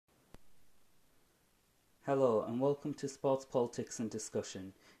Hello and welcome to Sports Politics and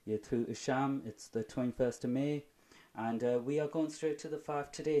Discussion. You're through to Sham, it's the 21st of May, and we are going straight to the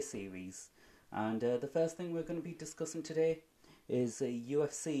 5 Today series. And the first thing we're going to be discussing today is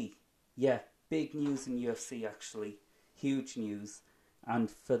UFC. Yeah, big news in UFC actually. Huge news. And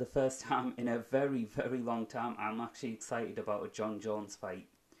for the first time in a very, very long time, I'm actually excited about a John Jones fight.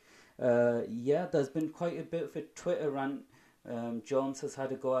 Yeah, there's been quite a bit of a Twitter rant. Jones has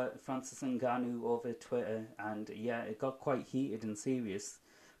had a go at Francis Ngannou over Twitter, and yeah, it got quite heated and serious.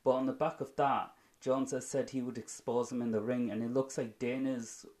 But on the back of that, Jones has said he would expose him in the ring, and it looks like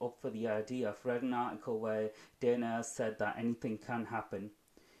Dana's up for the idea. I've read an article where Dana has said that anything can happen.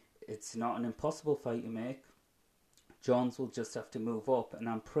 It's not an impossible fight to make. Jones will just have to move up, and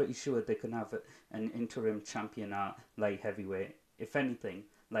I'm pretty sure they can have an interim champion at light heavyweight. If anything,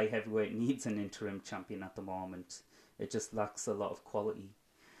 light heavyweight needs an interim champion at the moment. It just lacks a lot of quality.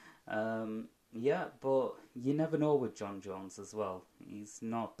 Yeah, but you never know with John Jones as well. He's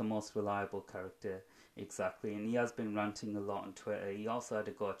not the most reliable character exactly, and he has been ranting a lot on Twitter. He also had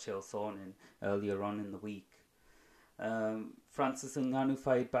to go at Chael Sonnen earlier on in the week. Francis Ngannou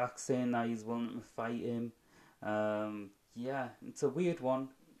fired back saying that he's willing to fight him. Yeah, it's a weird one.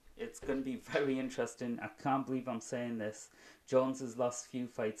 It's going to be very interesting. I can't believe I'm saying this. Jones's last few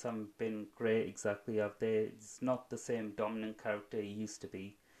fights haven't been great exactly, have they? He's not the same dominant character he used to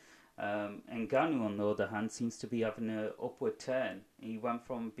be. Ngannou, on the other hand, seems to be having an upward turn. He went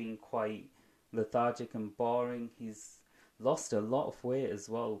from being quite lethargic and boring. He's lost a lot of weight as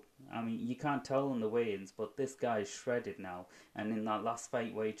well. I mean, you can't tell in the weigh-ins, but this guy is shredded now. And in that last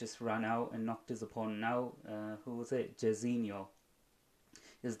fight where he just ran out and knocked his opponent out, who was it? Jairzinho,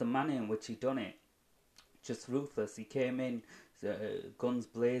 is the manner in which he done it. Just ruthless. He came in, guns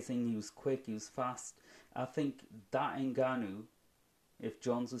blazing. He was quick. He was fast. I think that Ngannou, if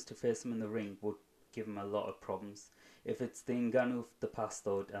Jones was to face him in the ring, would give him a lot of problems. If it's the Ngannou of the past,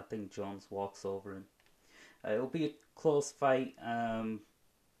 though, I think Jones walks over him. It'll be a close fight. I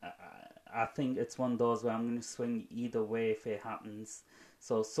think it's one of those where I'm going to swing either way if it happens.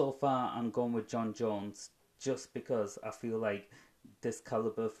 So far, I'm going with John Jones just because I feel like this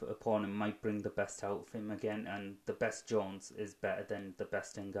caliber of opponent might bring the best out of him again, and the best Jones is better than the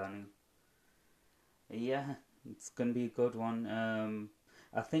best Ngannou. Yeah, it's gonna be a good one.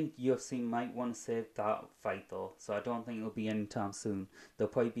 I think UFC might want to save that fight though, so I don't think it'll be anytime soon. They'll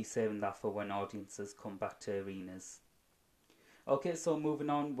probably be saving that for when audiences come back to arenas. Okay, so moving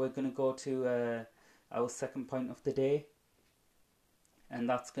on, we're gonna go to our second point of the day, and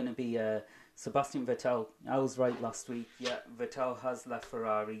that's gonna be Sebastian Vettel. I was right last week. Yeah, Vettel has left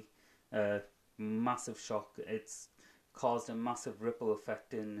Ferrari. Uh, Massive shock. It's caused a massive ripple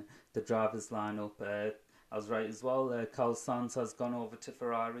effect in the drivers' lineup. I was right as well. Carlos Sainz has gone over to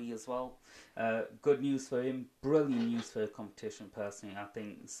Ferrari as well. Good news for him. Brilliant news for the competition, personally. I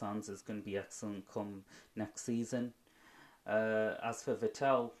think Sainz is going to be excellent come next season. As for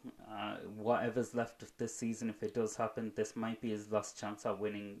Vettel, whatever's left of this season, if it does happen, this might be his last chance at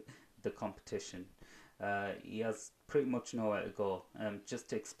winning the competition. He has pretty much nowhere to go. Just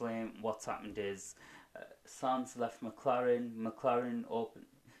to explain what's happened is Sainz left McLaren. McLaren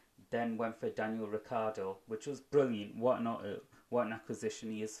then went for Daniel Ricciardo, which was brilliant. What an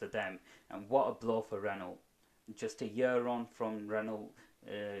acquisition he is for them, and what a blow for Renault. Just a year on from Renault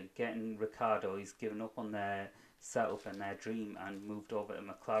getting Ricciardo, he's given up on their setup and their dream and moved over to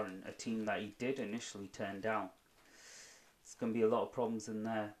McLaren, a team that he did initially turn down. It's going to be a lot of problems in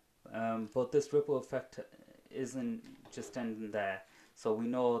there. But this ripple effect isn't just ending there. So we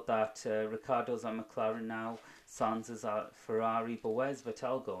know that Ricciardo's at McLaren now, Sainz is at Ferrari, but where's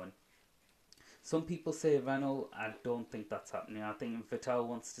Vettel going? Some people say Renault. I don't think that's happening. I think if Vettel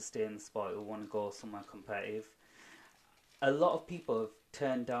wants to stay in the sport, he'll want to go somewhere competitive. A lot of people have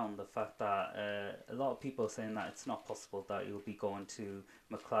turned down the fact that a lot of people are saying that it's not possible that he'll be going to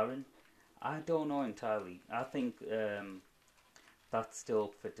McLaren. I don't know entirely. I think that's still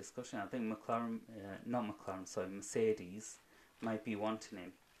up for discussion. I think not McLaren, sorry, Mercedes might be wanting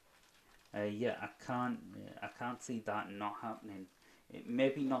him. Yeah, I can't see that not happening.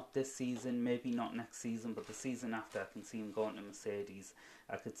 Maybe not this season, maybe not next season, but the season after, I can see him going to Mercedes.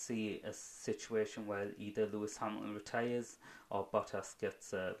 I could see a situation where either Lewis Hamilton retires or Bottas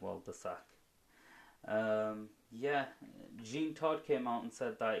gets the sack. Yeah, Jean Todt came out and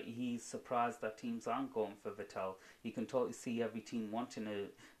said that he's surprised that teams aren't going for Vettel. You can totally see every team wanting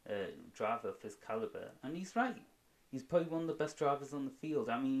a driver of his caliber, and he's right. He's probably one of the best drivers on the field.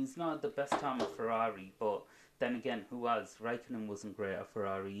 I mean, he's not at the best time at Ferrari, but then again, who was? Raikkonen wasn't great at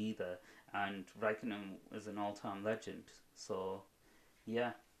Ferrari either, and Raikkonen is an all-time legend. So,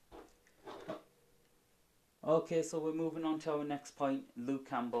 yeah. Okay, so we're moving on to our next point. Luke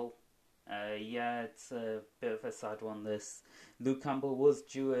Campbell. Yeah, it's a bit of a sad one. This Luke Campbell was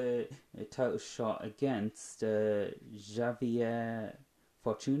due a title shot against Javier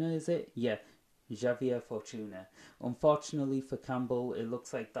Fortuna. Is it? Yeah, Javier Fortuna. Unfortunately for Campbell, it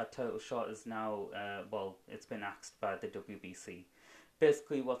looks like that title shot is now well, it's been axed by the WBC.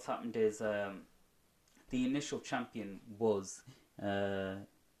 Basically, what's happened is the initial champion was uh,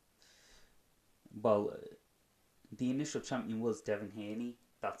 well, the initial champion was Devin Haney.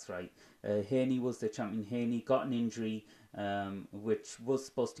 That's right. Haney was the champion. Haney got an injury, which was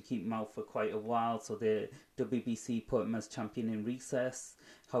supposed to keep him out for quite a while. So the WBC put him as champion in recess.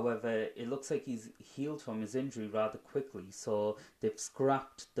 However, it looks like he's healed from his injury rather quickly. So they've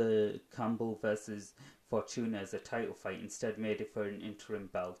scrapped the Campbell versus Fortuna as a title fight. Instead, made it for an interim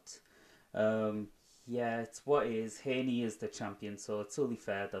belt. Um, yeah, it's what it is. Haney is the champion, so it's only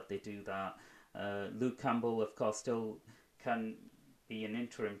fair that they do that. Luke Campbell, of course, still can be an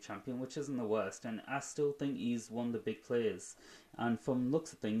interim champion, which isn't the worst. And I still think he's one of the big players. And from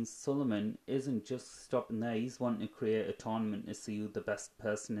looks of things, Sullivan isn't just stopping there. He's wanting to create a tournament to see who the best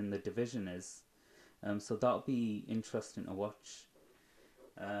person in the division is. So that'll be interesting to watch.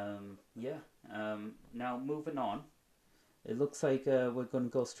 Yeah. Now moving on, it looks like we're going to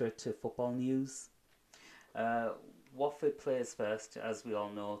go straight to football news. Uh, Watford players first, as we all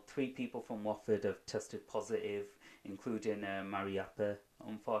know. 3 people from Watford have tested positive, including Mariappa.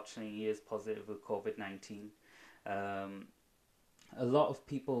 Unfortunately, he is positive with COVID-19. Um, a lot of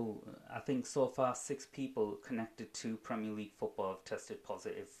people, I think so far 6 people connected to Premier League football have tested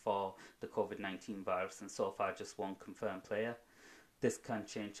positive for the COVID-19 virus, and so far just one confirmed player. This can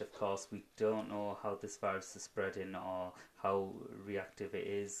change, of course. We don't know how this virus is spreading or how reactive it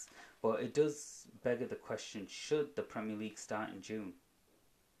is. But it does beg the question, should the Premier League start in June?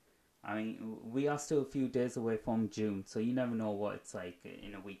 I mean, we are still a few days away from June, so you never know what it's like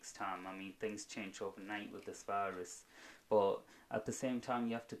in a week's time. I mean, things change overnight with this virus. But at the same time,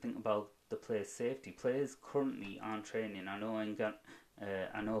 you have to think about the players' safety. Players currently aren't training. I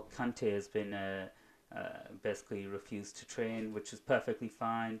know Kante has been basically refused to train, which is perfectly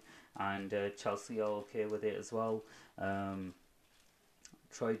fine, and Chelsea are okay with it as well.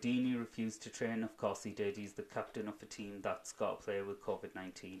 Troy Deeney refused to train. Of course he did. He's the captain of a team that's got a player with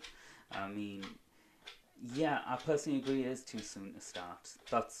COVID-19. I mean, yeah, I personally agree it is too soon to start.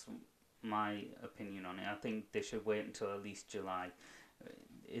 That's my opinion on it. I think they should wait until at least July.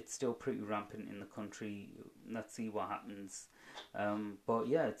 It's still pretty rampant in the country. Let's see what happens. But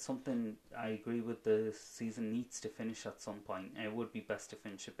yeah, it's something I agree with. The season needs to finish at some point. It would be best to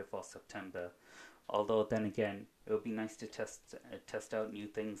finish it before September. Although then again, it would be nice to test out new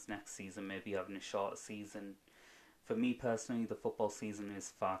things next season. Maybe having a shorter season. For me personally, the football season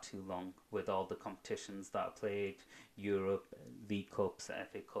is far too long with all the competitions that are played: Europe, League Cups,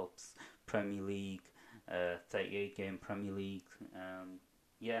 FA Cups, Premier League, 38 game Premier League.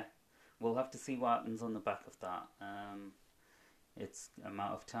 Yeah, we'll have to see what happens on the back of that. It's a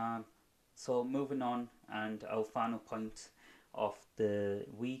matter of time. So moving on, and our final point of the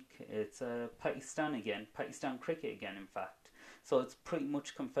week, it's Pakistan again, Pakistan cricket again, in fact. So it's pretty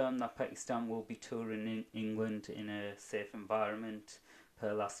much confirmed that Pakistan will be touring in England in a safe environment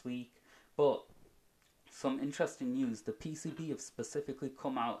per last week. But some interesting news: the PCB have specifically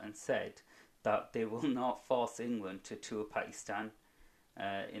come out and said that they will not force England to tour Pakistan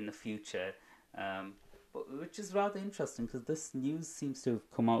in the future. Um, which is rather interesting because this news seems to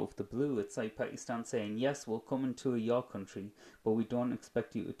have come out of the blue. It's like Pakistan saying, yes, we'll come and tour your country, but we don't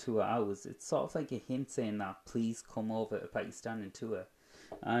expect you to tour ours. It's sort of like a hint saying that, please come over to Pakistan and tour.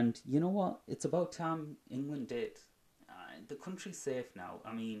 And you know what? It's about time England did. The country's safe now.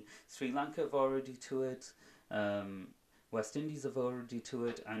 I mean, Sri Lanka have already toured, um, West Indies have already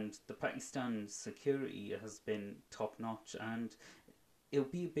toured, and the Pakistan security has been top notch, and it'll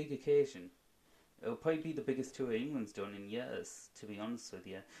be a big occasion. It'll probably be the biggest tour England's done in years, to be honest with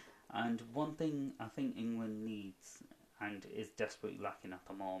you. And one thing I think England needs and is desperately lacking at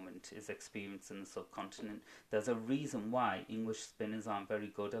the moment is experience in the subcontinent. There's a reason why English spinners aren't very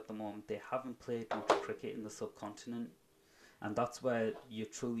good at the moment. They haven't played much cricket in the subcontinent, and that's where your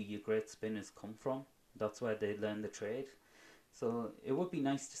great spinners come from. That's where they learn the trade. So it would be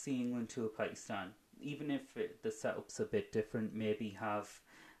nice to see England tour Pakistan, even if the setup's a bit different. Maybe have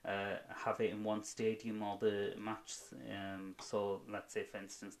it in one stadium or the match. So let's say, for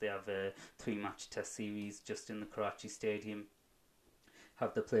instance, they have a 3-match test series just in the Karachi Stadium.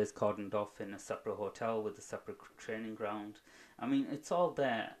 Have the players cordoned off in a separate hotel with a separate training ground. I mean, it's all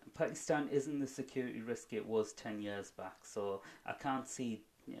there. Pakistan isn't the security risk it was 10 years back, so I can't see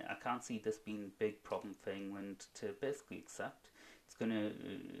Yeah, I can't see this being a big problem for England to basically accept. It's gonna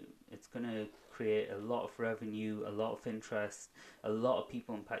it's gonna create a lot of revenue, a lot of interest. A lot of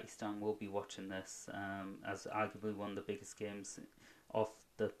people in Pakistan will be watching this as arguably one of the biggest games of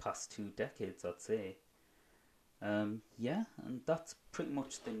the past 2 decades, I'd say. Yeah, and that's pretty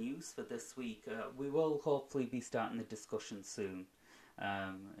much the news for this week. We will hopefully be starting the discussion soon.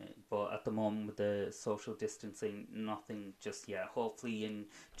 Um, but at the moment, with the social distancing, nothing just yet. Hopefully, in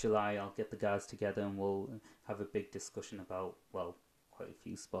July, I'll get the guys together and we'll have a big discussion about, well, quite a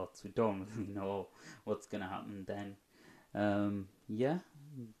few spots. We don't really know what's going to happen then. Yeah,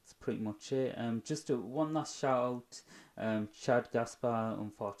 that's pretty much it. Just one last shout out. Chad Gaspar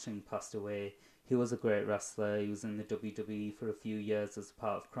unfortunately passed away. He was a great wrestler. He was in the WWE for a few years as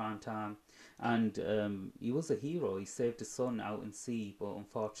part of Crime Time, and he was a hero. He saved his son out in sea, but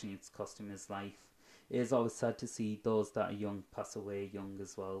unfortunately, it's cost him his life. It is always sad to see those that are young pass away young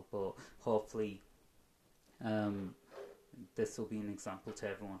as well, but hopefully, um, this will be an example to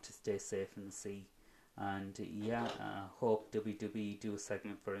everyone to stay safe in the sea. And yeah, I hope WWE do a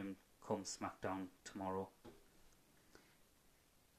segment for him come SmackDown tomorrow.